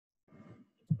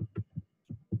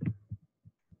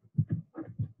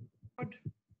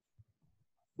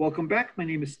Welcome back. My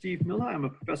name is Steve Miller. I'm a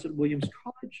professor at Williams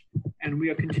College, and we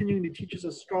are continuing the Teachers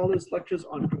as Scholars lectures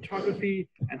on cryptography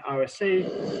and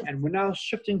RSA, and we're now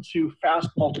shifting to fast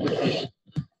multiplication.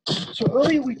 So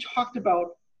earlier we talked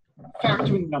about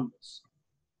factoring numbers.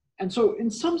 And so in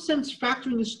some sense,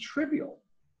 factoring is trivial.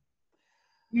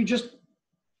 You just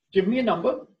give me a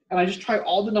number, and I just try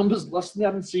all the numbers less than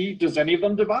that and see, does any of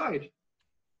them divide?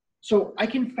 So I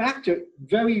can factor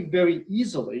very, very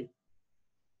easily,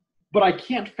 but I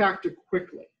can't factor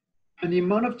quickly. And the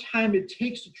amount of time it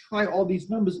takes to try all these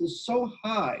numbers is so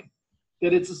high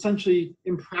that it's essentially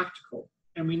impractical,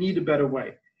 and we need a better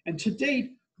way. And to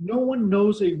date, no one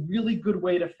knows a really good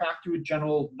way to factor a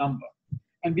general number.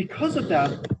 And because of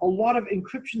that, a lot of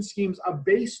encryption schemes are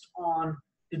based on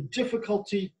the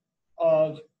difficulty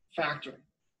of factoring.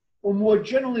 Or more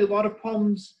generally, a lot of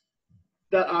problems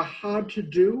that are hard to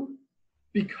do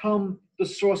become the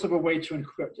source of a way to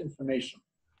encrypt information.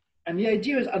 And the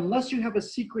idea is, unless you have a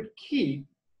secret key,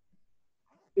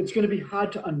 it's going to be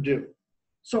hard to undo.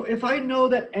 So if I know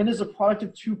that n is a product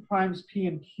of two primes, p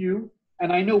and q,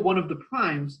 and I know one of the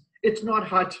primes, it's not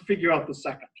hard to figure out the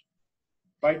second,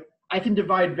 right? I can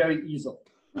divide very easily.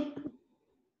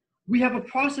 We have a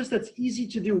process that's easy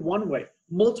to do one way.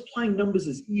 Multiplying numbers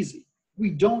is easy.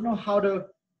 We don't know how to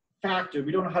factor.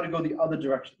 We don't know how to go the other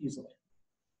direction easily.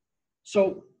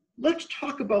 So let's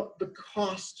talk about the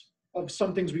cost of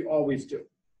some things we always do.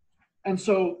 And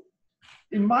so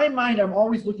in my mind, I'm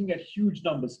always looking at huge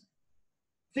numbers.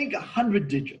 Think 100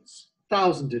 digits,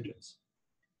 1,000 digits.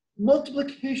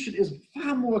 Multiplication is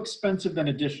far more expensive than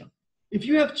addition. If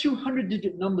you have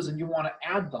 200-digit numbers and you want to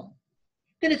add them,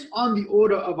 then it's on the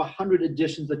order of 100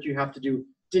 additions that you have to do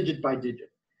digit by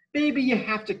digit. Maybe you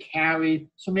have to carry,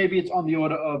 so maybe it's on the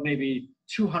order of maybe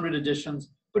 200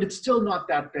 additions, but it's still not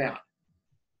that bad.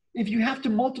 If you have to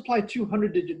multiply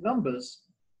 200-digit numbers,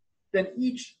 then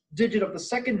each digit of the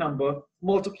second number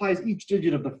multiplies each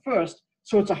digit of the first,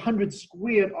 so it's 100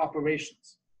 squared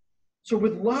operations. So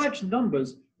with large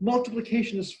numbers,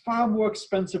 multiplication is far more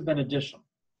expensive than addition.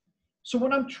 So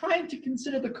when I'm trying to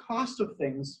consider the cost of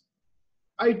things,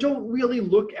 I don't really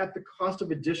look at the cost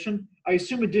of addition. I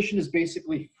assume addition is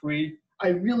basically free. I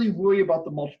really worry about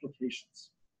the multiplications.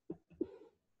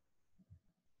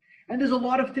 And there's a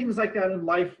lot of things like that in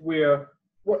life where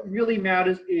what really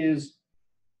matters is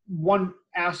one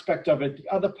aspect of it.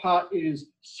 The other part is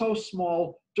so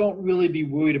small, don't really be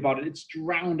worried about it. It's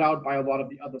drowned out by a lot of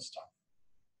the other stuff.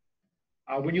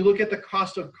 When you look at the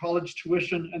cost of college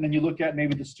tuition, and then you look at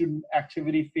maybe the student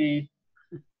activity fee,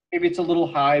 maybe it's a little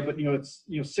high, but it's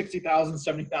 $60,000,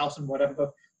 $70,000, whatever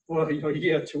for your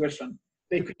year tuition.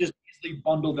 They could just easily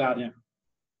bundle that in.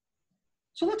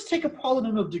 So let's take a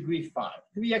polynomial of degree 5,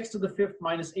 3x to the 5th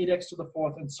minus 8x to the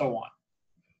 4th, and so on.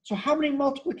 So how many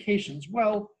multiplications?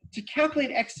 Well, to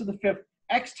calculate x to the 5th,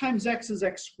 x times x is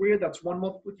x squared, that's one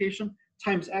multiplication,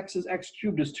 times x is x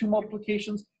cubed is two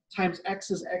multiplications, times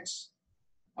x is x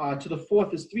to the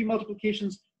 4th is three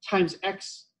multiplications, times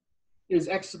x is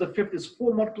x to the 5th is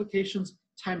four multiplications,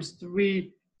 times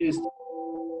 3 is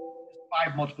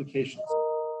 5 multiplications.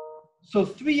 So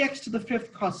 3x to the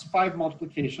 5th costs 5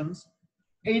 multiplications,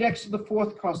 8x to the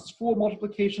 4th costs 4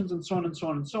 multiplications, and so on and so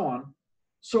on and so on.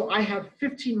 So I have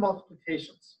 15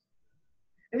 multiplications.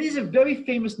 And these are very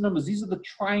famous numbers. These are the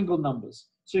triangle numbers.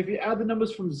 So if you add the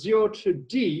numbers from 0 to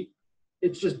d,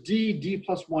 it's just d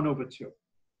plus 1 over 2.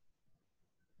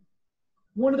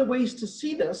 One of the ways to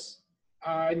see this,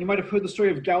 and you might have heard the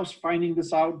story of Gauss finding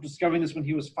this out, discovering this when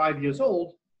he was 5 years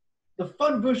old. The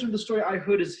fun version of the story I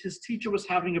heard is his teacher was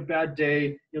having a bad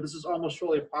day. This is almost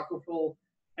surely apocryphal,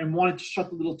 and wanted to shut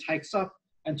the little tykes up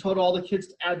and told all the kids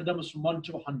to add the numbers from 1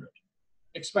 to 100,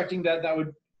 expecting that that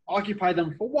would occupy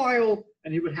them for a while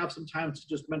and he would have some time to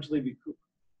just mentally recoup.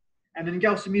 And then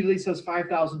Gauss immediately says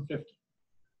 5,050.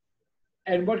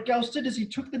 And what Gauss did is he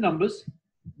took the numbers,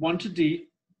 1 to d,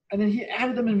 and then he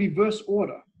added them in reverse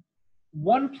order.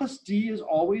 1 plus d is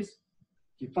always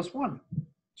d plus 1.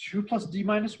 2 plus d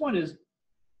minus 1 is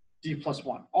d plus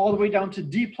 1. All the way down to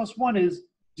d plus 1 is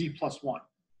d plus 1.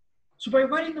 So by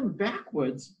writing them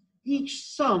backwards, each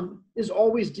sum is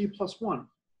always d plus 1.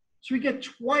 So we get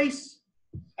twice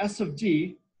s of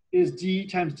d is d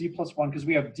times d plus 1 because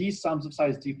we have d sums of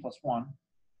size d plus 1.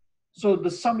 So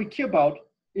the sum we care about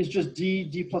is just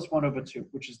d plus 1 over 2,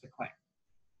 which is the claim.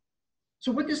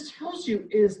 So what this tells you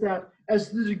is that as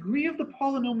the degree of the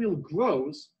polynomial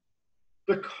grows,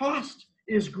 the cost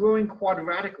is growing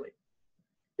quadratically.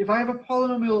 If I have a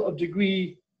polynomial of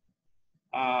degree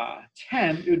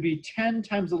 10, it would be 10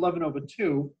 times 11 over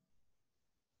 2,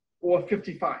 or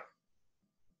 55,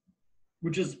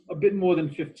 which is a bit more than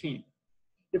 15.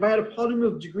 If I had a polynomial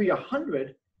of degree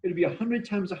 100, it'd be 100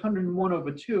 times 101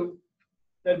 over 2.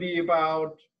 That'd be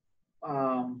about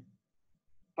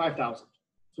 5,000.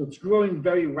 So it's growing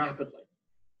very rapidly.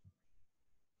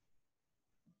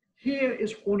 Here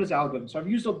is Horner's algorithm. So I've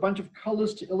used a bunch of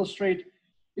colors to illustrate.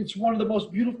 It's one of the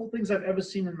most beautiful things I've ever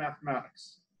seen in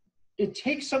mathematics. It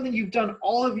takes something you've done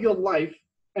all of your life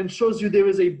and shows you there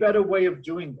is a better way of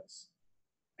doing this.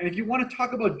 And if you want to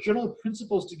talk about general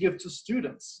principles to give to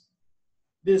students,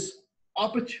 there's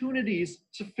opportunities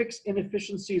to fix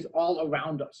inefficiencies all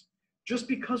around us. Just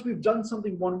because we've done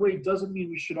something one way doesn't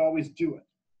mean we should always do it.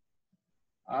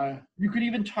 You could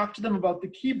even talk to them about the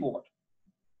keyboard.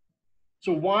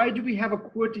 So why do we have a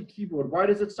QWERTY keyboard? Why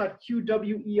does it start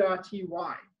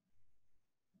QWERTY?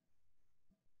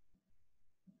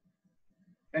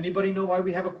 Anybody know why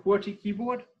we have a QWERTY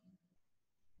keyboard?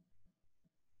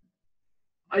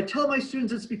 I tell my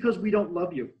students it's because we don't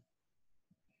love you.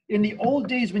 In the old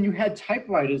days when you had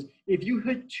typewriters, if you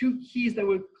hit two keys that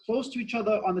were close to each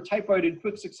other on the typewriter in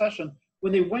quick succession,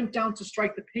 when they went down to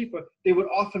strike the paper, they would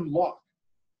often lock.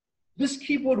 This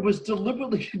keyboard was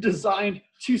deliberately designed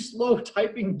to slow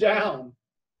typing down,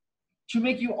 to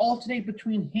make you alternate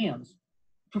between hands.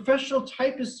 Professional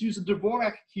typists use a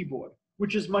Dvorak keyboard,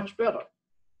 which is much better.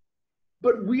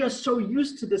 But we are so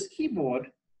used to this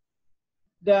keyboard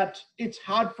that it's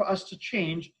hard for us to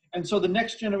change. And so the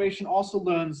next generation also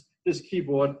learns this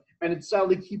keyboard, and it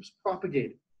sadly keeps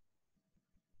propagating.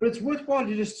 But it's worthwhile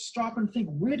to just stop and think,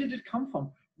 where did it come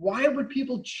from? Why would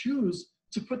people choose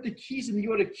to put the keys in the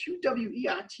order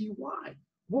QWERTY?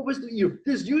 What was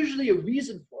there's usually a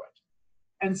reason for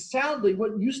it. And sadly,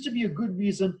 what used to be a good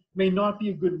reason may not be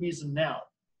a good reason now.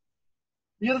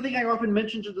 The other thing I often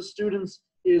mention to the students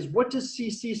is, what does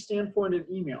CC stand for in an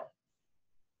email?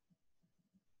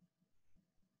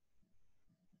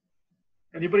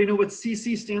 Anybody know what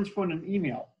CC stands for in an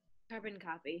email? Carbon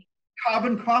copy.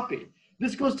 Carbon copy.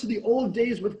 This goes to the old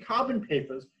days with carbon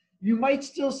papers. You might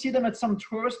still see them at some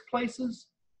tourist places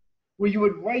where you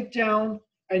would write down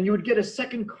and you would get a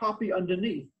second copy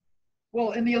underneath.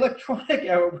 Well, in the electronic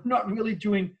era, we're not really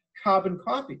doing carbon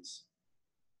copies.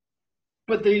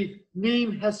 But the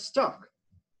name has stuck.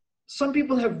 Some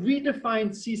people have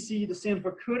redefined CC to stand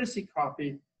for courtesy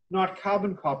copy, not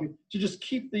carbon copy, to just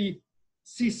keep the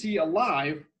CC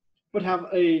alive, but have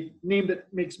a name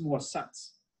that makes more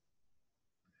sense.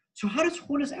 So how does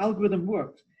Horner's algorithm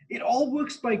work? It all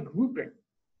works by grouping.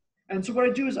 And so what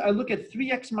I do is I look at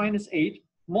 3x minus 8,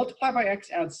 multiply by x,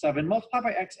 add 7, multiply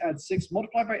by x, add 6,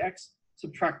 multiply by x,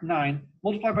 subtract 9,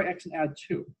 multiply by x, and add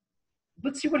 2.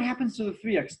 Let's see what happens to the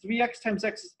 3x. 3x times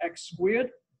x is x squared,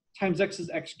 times x is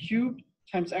x cubed,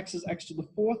 times x is x to the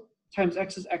 4th, times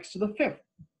x is x to the 5th.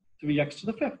 3x to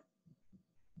the 5th.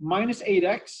 Minus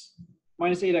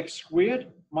 8x squared,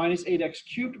 minus 8x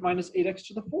cubed, minus 8x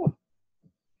to the 4th.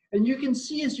 And you can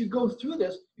see as you go through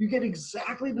this, you get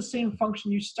exactly the same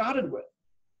function you started with.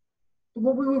 But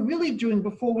what we were really doing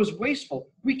before was wasteful.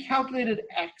 We calculated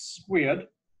x squared,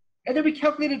 and then we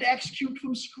calculated x cubed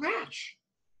from scratch.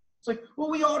 It's like, well,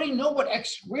 we already know what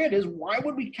x squared is. Why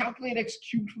would we calculate x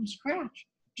cubed from scratch?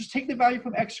 Just take the value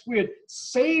from x squared,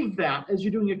 save that as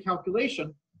you're doing your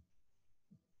calculation,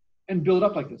 and build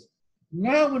up like this.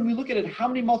 Now, when we look at it, how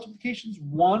many multiplications?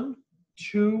 1,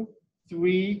 2,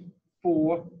 3,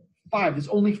 4, 5. There's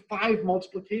only 5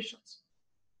 multiplications.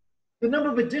 The number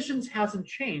of additions hasn't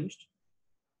changed,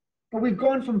 but we've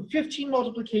gone from 15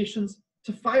 multiplications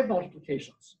to 5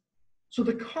 multiplications. So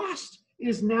the cost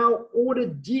is now order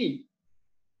D.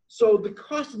 So the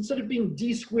cost, instead of being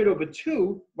D squared over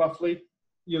 2, roughly,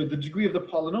 the degree of the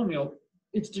polynomial,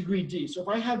 it's degree D. So if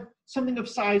I have something of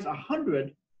size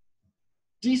 100,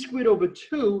 D squared over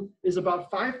 2 is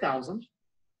about 5,000.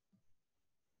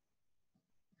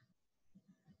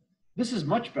 This is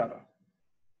much better.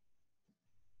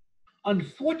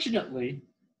 Unfortunately,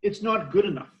 it's not good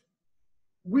enough.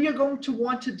 We are going to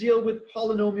want to deal with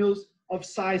polynomials of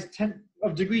size 10,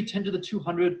 of degree 10 to the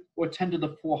 200 or 10 to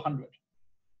the 400.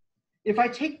 If I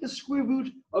take the square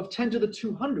root of 10 to the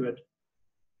 200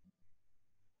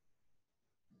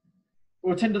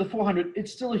 or 10 to the 400,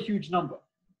 it's still a huge number.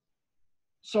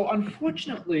 So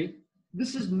unfortunately,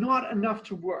 this is not enough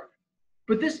to work.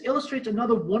 But this illustrates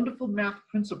another wonderful math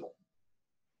principle.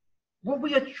 What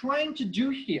we are trying to do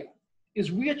here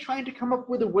is we are trying to come up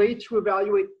with a way to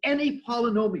evaluate any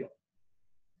polynomial.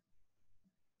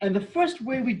 And the first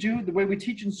way we do, the way we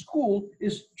teach in school,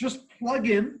 is just plug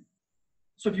in.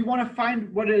 So if you want to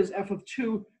find what is f of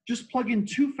 2, just plug in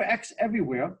 2 for x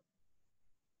everywhere,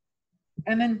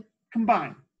 and then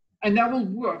combine. And that will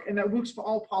work, and that works for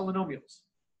all polynomials.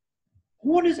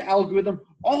 Horner's algorithm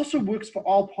also works for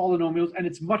all polynomials, and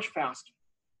it's much faster.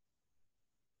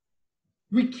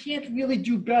 We can't really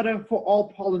do better for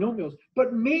all polynomials,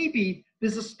 but maybe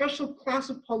there's a special class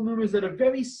of polynomials that are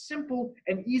very simple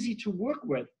and easy to work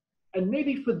with. And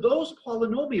maybe for those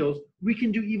polynomials, we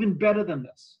can do even better than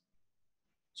this.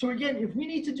 So again, if we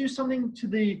need to do something to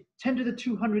the 10 to the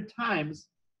 200 times,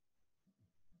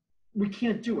 we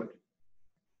can't do it.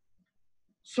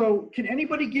 So can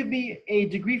anybody give me a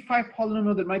degree 5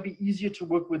 polynomial that might be easier to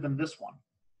work with than this one?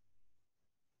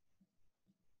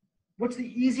 What's the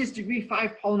easiest degree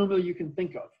 5 polynomial you can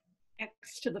think of?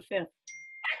 X to the 5th.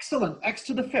 Excellent, x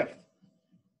to the 5th.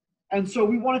 And so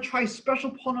we want to try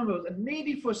special polynomials, and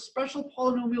maybe for a special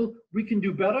polynomial we can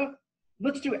do better.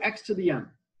 Let's do x to the n.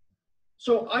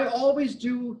 So I always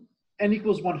do n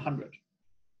equals 100.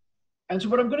 And so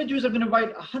what I'm going to do is I'm going to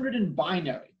write 100 in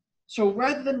binary. So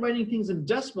rather than writing things in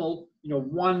decimal,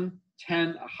 1, 10,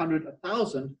 100,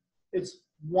 1,000, it's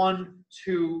 1,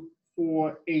 2,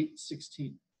 4, 8,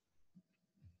 16.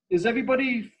 Is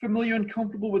everybody familiar and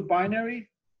comfortable with binary?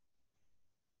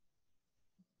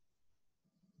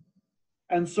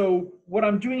 And so what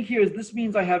I'm doing here is this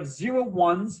means I have 0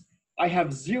 1s, I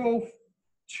have 0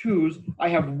 2s, I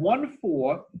have 1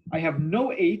 4, I have no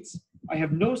 8s, I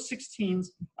have no 16s,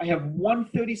 I have 1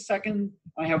 32nd,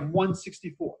 I have 1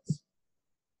 64ths.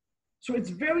 So it's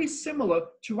very similar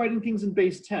to writing things in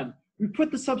base 10. We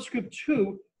put the subscript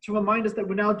 2 to remind us that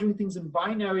we're now doing things in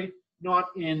binary, not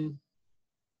in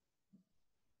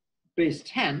base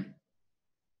 10.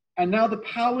 And now the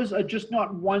powers are just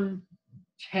not 1,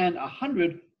 10,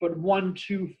 100, but 1,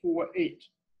 2, 4, 8.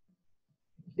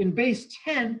 In base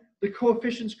 10, the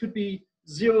coefficients could be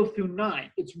 0 through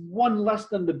 9. It's 1 less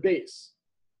than the base.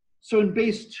 So in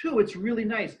base 2, it's really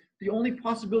nice. The only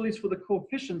possibilities for the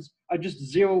coefficients are just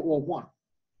 0 or 1.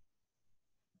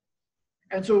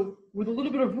 And so with a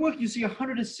little bit of work, you see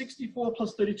 100 is 64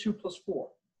 plus 32 plus 4.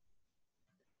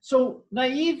 So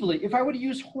naively, if I were to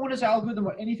use Horner's algorithm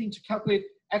or anything to calculate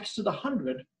x to the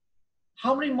 100,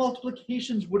 how many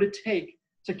multiplications would it take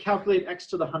to calculate x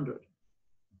to the 100?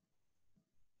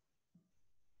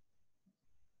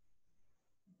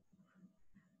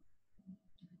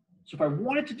 So if I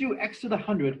wanted to do x to the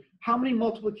 100, how many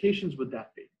multiplications would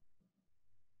that be?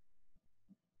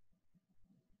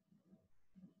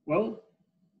 Well,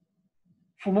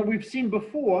 from what we've seen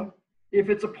before, if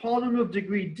it's a polynomial of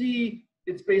degree d,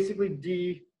 it's basically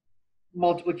d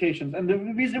multiplications. And the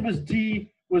reason it was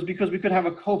d was because we could have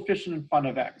a coefficient in front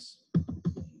of x.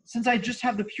 Since I just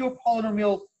have the pure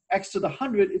polynomial x to the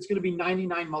 100, it's going to be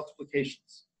 99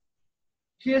 multiplications.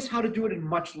 Here's how to do it in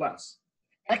much less.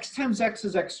 X times x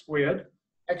is x squared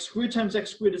times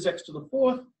x squared is x to the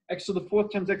 4th, x to the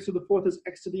 4th times x to the 4th is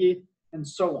x to the 8th, and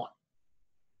so on.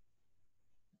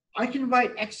 I can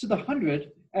write x to the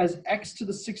 100 as x to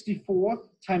the 64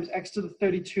 times x to the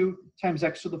 32 times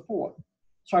x to the 4th.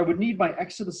 So I would need my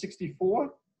x to the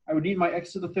 64, I would need my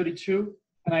x to the 32,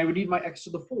 and I would need my x to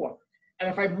the 4. And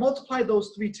if I multiply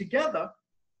those three together,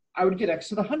 I would get x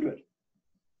to the 100.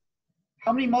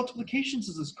 How many multiplications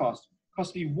does this cost? It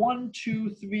costs me 1, 2,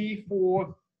 3,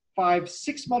 4, 5,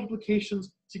 6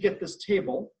 multiplications to get this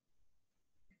table.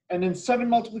 And then 7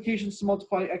 multiplications to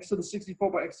multiply x to the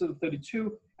 64 by x to the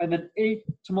 32, and then 8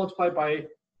 to multiply by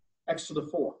x to the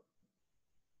 4.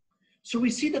 So we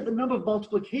see that the number of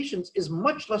multiplications is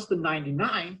much less than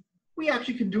 99. We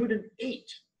actually can do it in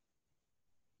 8.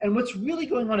 And what's really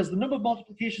going on is the number of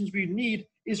multiplications we need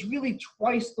is really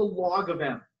twice the log of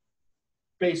n,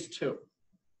 base 2.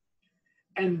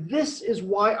 And this is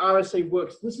why RSA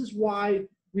works. This is why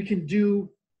we can do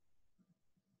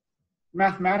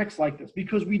mathematics like this,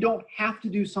 because we don't have to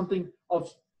do something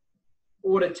of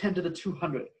order 10 to the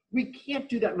 200. We can't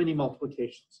do that many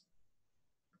multiplications.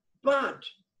 But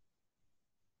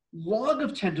log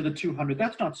of 10 to the 200,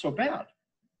 that's not so bad.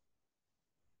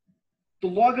 The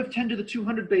log of 10 to the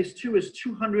 200 base 2 is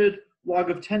 200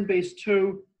 log of 10 base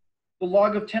 2. The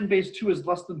log of 10 base 2 is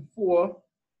less than 4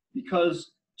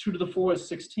 because 2 to the 4 is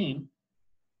 16.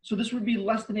 So this would be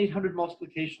less than 800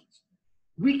 multiplications.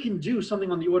 We can do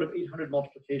something on the order of 800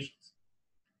 multiplications.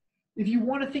 If you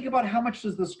want to think about how much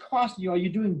does this cost, are you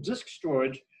doing disk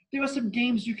storage, there are some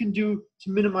games you can do to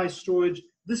minimize storage.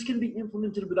 This can be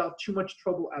implemented without too much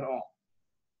trouble at all.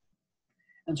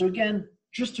 And so again,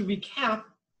 just to recap,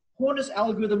 Horner's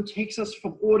algorithm takes us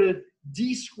from order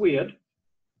d squared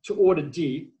to order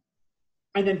d,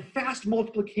 and then fast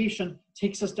multiplication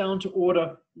takes us down to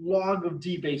order log of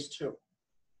d base 2.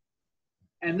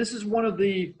 And this is one of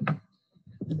the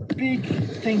big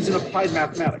things in applied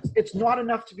mathematics. It's not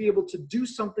enough to be able to do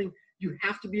something, you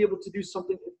have to be able to do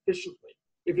something efficiently.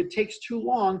 If it takes too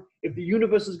long, if the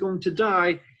universe is going to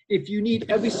die, if you need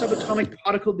every subatomic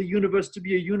particle of the universe to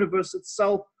be a universe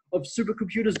itself, of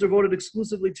supercomputers devoted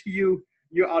exclusively to you,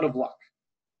 you're out of luck.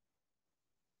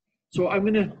 So I'm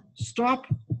going to stop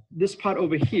this part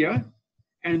over here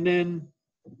and then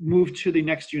move to the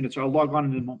next unit. So I'll log on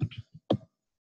in a moment.